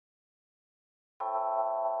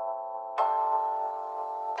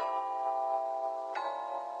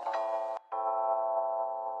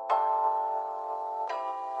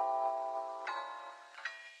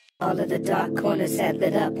All of the dark corners had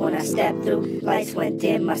lit up when I stepped through. Lights went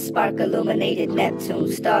dim, my spark illuminated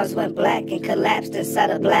Neptune. Stars went black and collapsed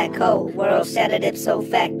inside a black hole. World shattered ipso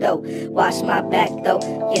facto. Watch my back though,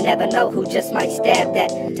 you never know who just might stab that.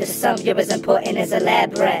 To some you're as important as a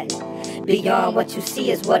lab rat. Beyond what you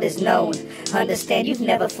see is what is known. Understand you've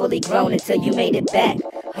never fully grown until you made it back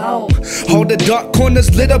home. All the dark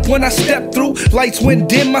corners lit up when I stepped through. Lights went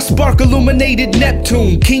dim, my spark illuminated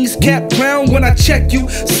Neptune. King's cap crown when I check you.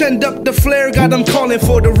 Send up the flare, God, I'm calling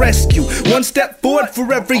for the rescue. One step forward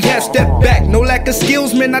for every half step back. No lack of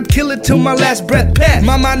skills, man, I'd kill it till my last breath passed.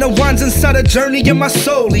 My mind unwinds inside a journey in my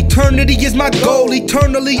soul. Eternity is my goal,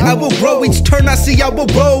 eternally I will grow. Each turn I see I will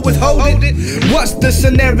roll with hold it. What's the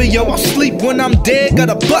scenario? I'll sleep when I'm dead.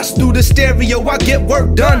 Gotta bust through the stereo, I get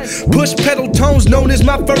work done. Push pedal tones known as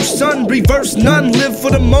my first son. Reverse none, live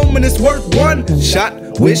for the moment, it's worth one shot.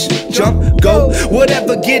 Wish, jump, go,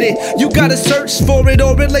 whatever, get it. You gotta search for it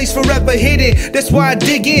or it lays forever hidden. That's why I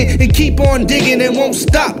dig in and keep on digging and won't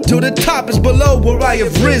stop till the top is below where I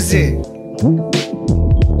have risen.